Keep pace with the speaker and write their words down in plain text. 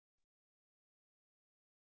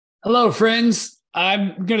Hello, friends.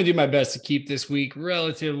 I'm going to do my best to keep this week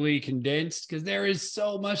relatively condensed because there is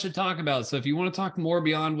so much to talk about. So if you want to talk more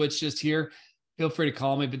beyond what's just here, feel free to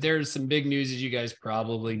call me. But there's some big news, as you guys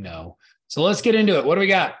probably know. So let's get into it. What do we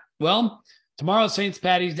got? Well, tomorrow's St.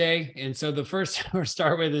 Patty's Day. And so the first we'll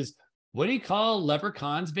start with is, what do you call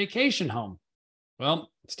Leprechaun's vacation home?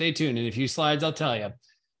 Well, stay tuned. In a few slides, I'll tell you.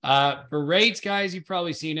 For rates, guys, you've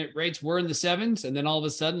probably seen it. Rates were in the sevens. And then all of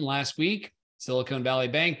a sudden last week, Silicon Valley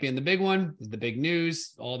Bank being the big one, the big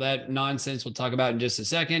news, all that nonsense we'll talk about in just a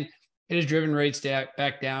second. It has driven rates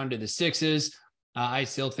back down to the sixes. I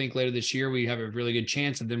still think later this year we have a really good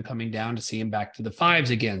chance of them coming down to see them back to the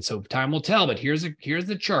fives again. So time will tell, but here's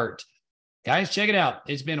the chart. Guys, check it out.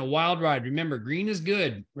 It's been a wild ride. Remember, green is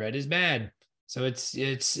good, red is bad. So it's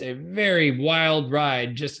a very wild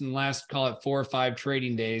ride just in the last, call it 4 or 5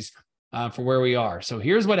 trading days. For where we are. So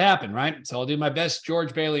here's what happened, right? So I'll do my best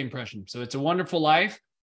George Bailey impression. So It's a Wonderful Life,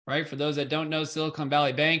 right? For those that don't know, Silicon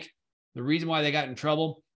Valley Bank, the reason why they got in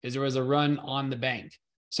trouble is there was a run on the bank.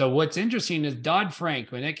 So what's interesting is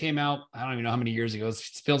Dodd-Frank, when it came out, I don't even know how many years ago, it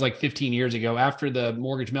feels like 15 years ago, after the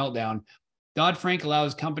mortgage meltdown, Dodd-Frank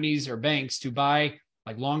allows companies or banks to buy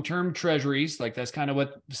like long-term treasuries, like that's kind of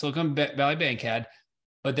what Silicon Valley Bank had,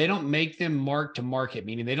 but they don't make them mark to market,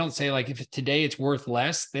 meaning they don't say like if today it's worth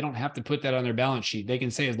less, they don't have to put that on their balance sheet. They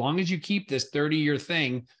can say as long as you keep this 30-year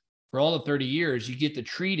thing for all the 30 years, you get to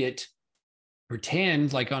treat it,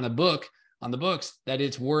 pretend like on the books that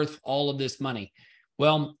it's worth all of this money.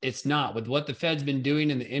 Well, it's not. With what the Fed's been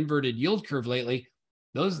doing in the inverted yield curve lately,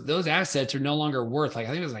 those assets are no longer worth, like I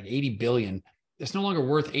think it was like 80 billion. It's no longer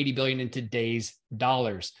worth 80 billion in today's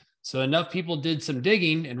dollars. So enough people did some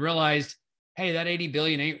digging and realized, hey, that 80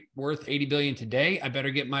 billion ain't worth 80 billion today. I better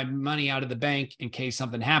get my money out of the bank in case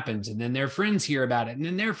something happens. And then their friends hear about it. And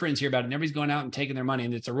then their friends hear about it. And everybody's going out and taking their money.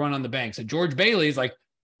 And it's a run on the bank. So George Bailey is like,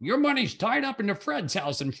 your money's tied up into Fred's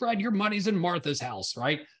house. And Fred, your money's in Martha's house,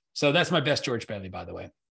 right? So that's my best George Bailey, by the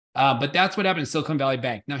way. But that's what happened in Silicon Valley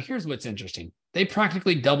Bank. Now, here's what's interesting. They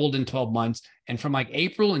practically doubled in 12 months. And from like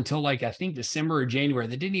April until like, I think December or January,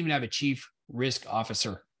 they didn't even have a chief risk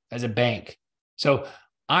officer as a bank. So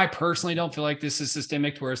I personally don't feel like this is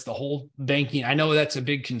systemic to where it's the whole banking. I know that's a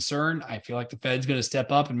big concern. I feel like the Fed's going to step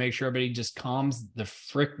up and make sure everybody just calms the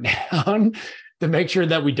frick down to make sure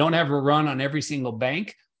that we don't have a run on every single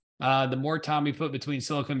bank. The more time we put between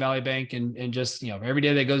Silicon Valley Bank and just, every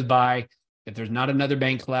day that goes by, if there's not another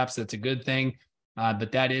bank collapse, that's a good thing.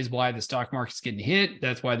 But that is why the stock market's getting hit.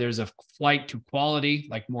 That's why there's a flight to quality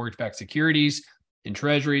like mortgage-backed securities and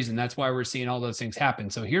treasuries. And that's why we're seeing all those things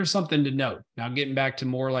happen. So here's something to note. Now getting back to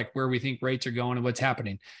more like where we think rates are going and what's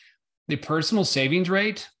happening. The personal savings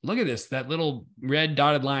rate, look at this, that little red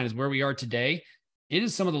dotted line is where we are today. It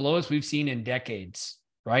is some of the lowest we've seen in decades,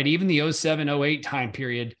 right? Even the 07, 08 time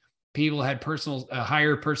period, people had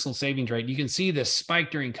higher personal savings rate. You can see this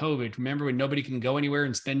spike during COVID. Remember when nobody can go anywhere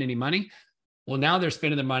and spend any money? Well, now they're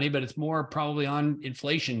spending the money, but it's more probably on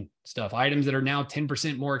inflation stuff, items that are now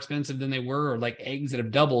 10% more expensive than they were, or like eggs that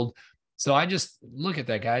have doubled. So I just look at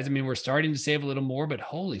that, guys. I mean, we're starting to save a little more, but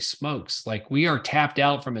holy smokes, like we are tapped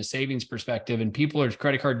out from a savings perspective, and people are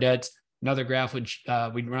credit card debts. Another graph, which we're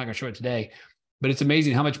not going to show it today, but it's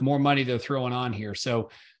amazing how much more money they're throwing on here.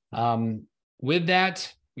 So with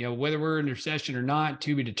that, whether we're in recession or not,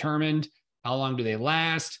 to be determined. How long do they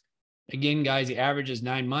last? Again, guys, the average is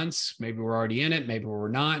 9 months. Maybe we're already in it. Maybe we're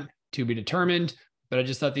not, to be determined. But I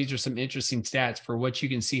just thought these are some interesting stats for what you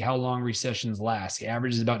can see how long recessions last. The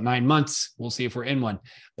average is about 9 months. We'll see if we're in one.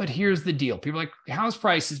 But here's the deal. People are like, house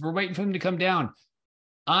prices, we're waiting for them to come down.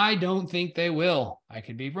 I don't think they will. I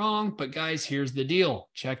could be wrong, but guys, here's the deal.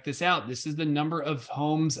 Check this out. This is the number of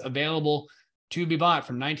homes available to be bought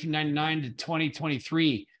from 1999 to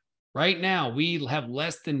 2023. Right now, we have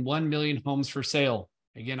less than 1 million homes for sale.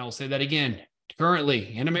 Again, I'll say that again.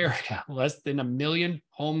 Currently in America, less than 1 million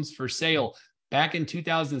homes for sale. Back in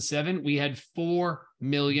 2007, we had 4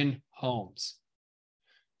 million homes.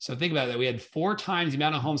 So think about that. We had 4 times the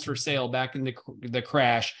amount of homes for sale back in the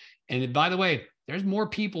crash. And by the way, there's more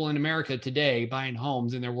people in America today buying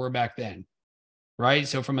homes than there were back then, right?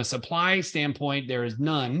 So from a supply standpoint, there is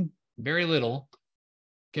none, very little.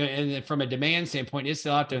 And then from a demand standpoint, it's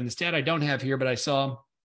still out there. And the stat I don't have here, but I saw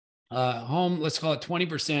home, let's call it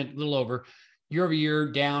 20%, a little over, year over year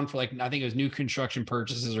down for like, I think it was new construction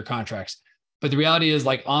purchases or contracts. But the reality is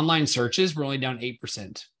like online searches, we're only down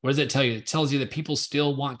 8%. What does that tell you? It tells you that people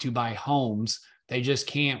still want to buy homes. They just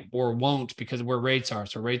can't or won't because of where rates are.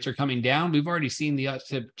 So rates are coming down. We've already seen the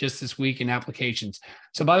uptick just this week in applications.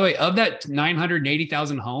 So by the way, of that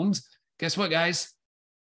 980,000 homes, guess what, guys?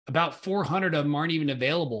 about 400 of them aren't even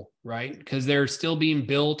available, right? Because they're still being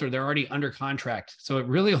built or they're already under contract. So it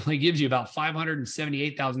really only gives you about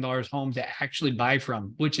 $578,000 home to actually buy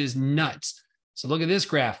from, which is nuts. So look at this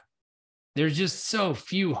graph. There's just so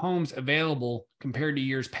few homes available compared to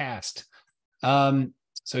years past. So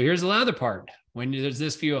here's the other part. When there's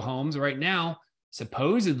this few homes right now,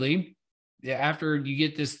 supposedly, after you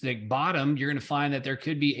get this bottom, you're going to find that there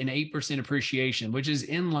could be an 8% appreciation, which is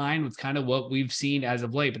in line with kind of what we've seen as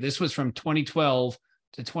of late. But this was from 2012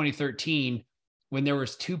 to 2013 when there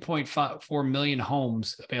was 2.4 million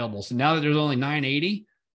homes available. So now that there's only 980,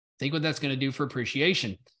 think what that's going to do for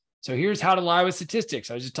appreciation. So here's how to lie with statistics.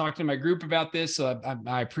 I was just talking to my group about this. So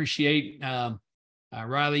I appreciate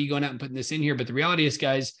Riley, you going out and putting this in here. But the reality is,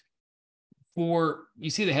 guys, you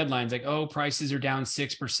see the headlines like, oh, prices are down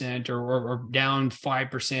 6% or down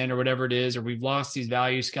 5% or whatever it is, or we've lost these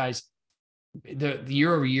values, guys. The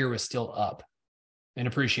year over year was still up in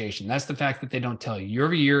appreciation. That's the fact that they don't tell you. Year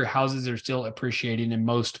over year, houses are still appreciating in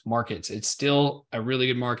most markets. It's still a really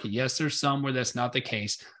good market. Yes, there's some where that's not the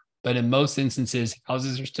case, but in most instances,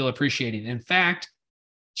 houses are still appreciating. In fact,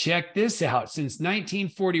 check this out. Since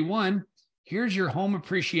 1941, here's your home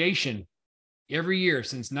appreciation every year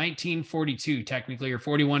since 1942, technically, or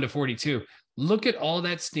 41 to 42. Look at all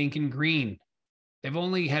that stinking green. They've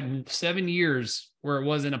only had 7 years where it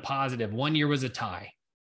wasn't a positive. 1 year was a tie.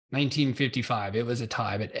 1955, it was a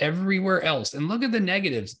tie, but everywhere else. And look at the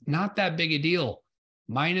negatives. Not that big a deal.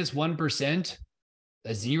 Minus 1%, a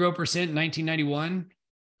 0% in 1991.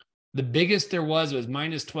 The biggest there was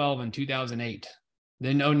minus 12 in 2008.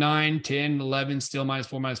 Then 09, 10, 11, still minus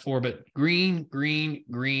 4, but green, green,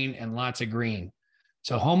 green, and lots of green.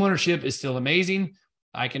 So homeownership is still amazing.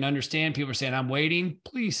 I can understand people are saying, I'm waiting.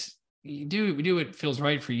 Please do what feels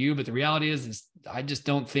right for you. But the reality is I just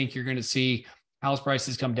don't think you're going to see house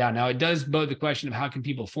prices come down. Now, it does bode the question of how can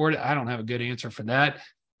people afford it? I don't have a good answer for that.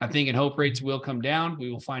 I think and hope rates will come down.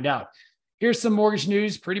 We will find out. Here's some mortgage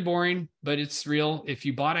news, pretty boring, but it's real. If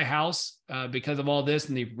you bought a house because of all this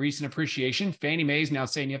and the recent appreciation, Fannie Mae is now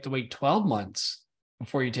saying you have to wait 12 months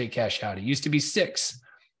before you take cash out. It used to be 6.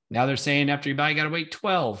 Now they're saying after you buy, you got to wait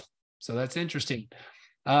 12. So that's interesting.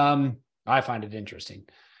 I find it interesting.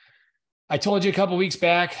 I told you a couple of weeks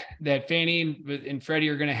back that Fannie and Freddie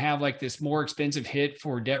are going to have like this more expensive hit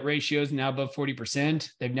for debt ratios now above 40%.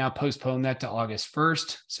 They've now postponed that to August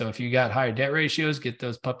 1st. So if you got higher debt ratios, get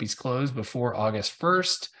those puppies closed before August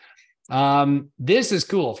 1st. This is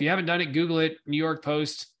cool. If you haven't done it, Google it. New York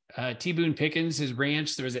Post, T. Boone Pickens, his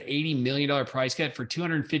ranch, there was an $80 million price cut for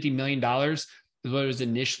 $250 million is what it was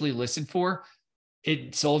initially listed for.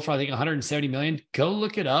 It sold for, I think, $170 million. Go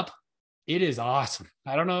look it up. It is awesome.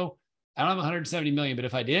 I don't have 170 million, but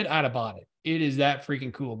if I did, I'd have bought it. It is that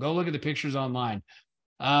freaking cool. Go look at the pictures online.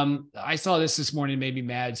 I saw this morning, made me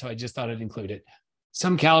mad, so I just thought I'd include it.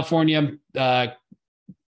 Some California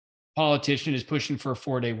politician is pushing for a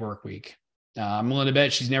 4-day work week. I'm willing to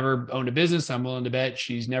bet she's never owned a business. I'm willing to bet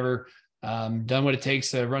she's never done what it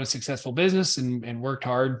takes to run a successful business and worked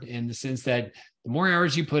hard in the sense that the more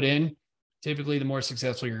hours you put in, typically the more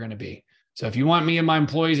successful you're going to be. So if you want me and my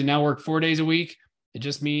employees to now work 4 days a week, it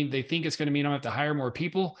just means they think it's going to mean I'm going to have to hire more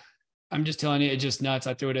people. I'm just telling you, it's just nuts.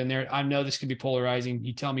 I threw it in there. I know this could be polarizing.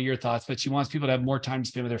 You tell me your thoughts, but she wants people to have more time to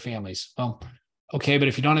spend with their families. Well, okay, but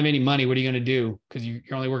if you don't have any money, what are you going to do? Because you're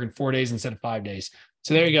only working 4 days instead of 5 days.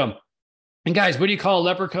 So there you go. And guys, what do you call a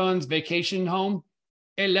leprechaun's vacation home?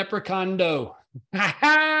 A leprechondo.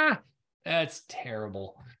 That's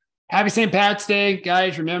terrible. Happy St. Pat's Day.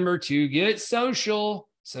 Guys, remember to get social,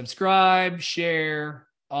 subscribe, share,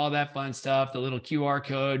 all that fun stuff, the little QR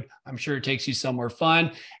code. I'm sure it takes you somewhere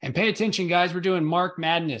fun. And pay attention, guys. We're doing Mark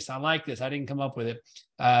Madness. I like this. I didn't come up with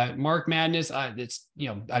it. Mark Madness. It's,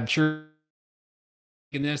 I'm sure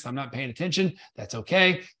in this, I'm not paying attention. That's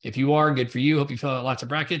okay. If you are, good for you. Hope you fill out lots of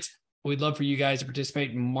brackets. We'd love for you guys to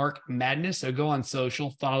participate in Mark Madness. So go on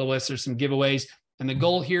social, follow us. There's some giveaways. And the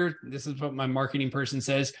goal here, this is what my marketing person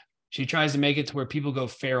says. She tries to make it to where people go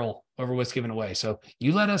feral over what's given away. So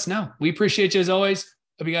you let us know. We appreciate you as always.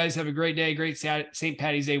 Hope you guys have a great day, great St.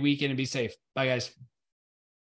 Patty's Day weekend, and be safe. Bye, guys.